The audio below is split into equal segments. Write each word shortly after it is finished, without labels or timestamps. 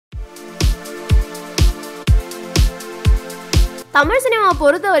Tamil cinema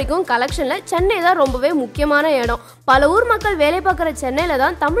பொறுத்த வரைக்கும் கலெக்ஷன்ல சென்னை தான் ரொம்பவே முக்கியமான இடம். பல ஊர் மக்கள் வேலை பார்க்குற சென்னையில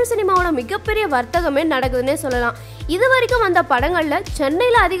தான் தமிழ் சினிமாவோட மிகப்பெரிய வர்த்தகமே நடக்குதுன்னே சொல்லலாம். இது வரைக்கும் வந்த படங்கள்ல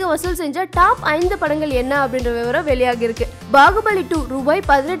சென்னையில அதிக வசூல் செஞ்ச டாப் 5 படங்கள் என்ன அப்படின்ற விவரம் வெளியாகி இருக்கு. பாகுபலி 2 ரூபாய்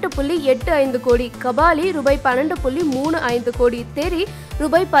 18.85 கோடி, கபாலி ரூபாய் 12.35 கோடி, தெரி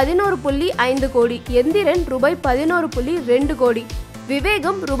ரூபாய் 11.5 கோடி, எந்திரன் ரூபாய் 11.2 கோடி,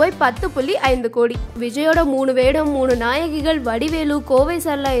 விவேகம் ரூபாய் 10.5 கோடி. விஜயோட 3 வேடம், 3 நாயகிகள், வடிவேலு, கோவை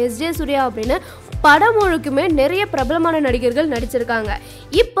சரளா, எஸ்.ஜே. சூர்யா அப்படின்னு படம் முழுக்குமே நிறைய பிரபலமான நடிகர்கள் நடிச்சிருக்காங்க.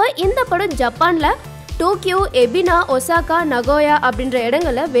 இப்போ இந்த படம் ஜப்பான்ல டோக்கியோ, எபினா, ஒசாகா, நகோயா அப்படின்ற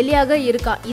இடங்கள்ல வெளியாக இருக்கா.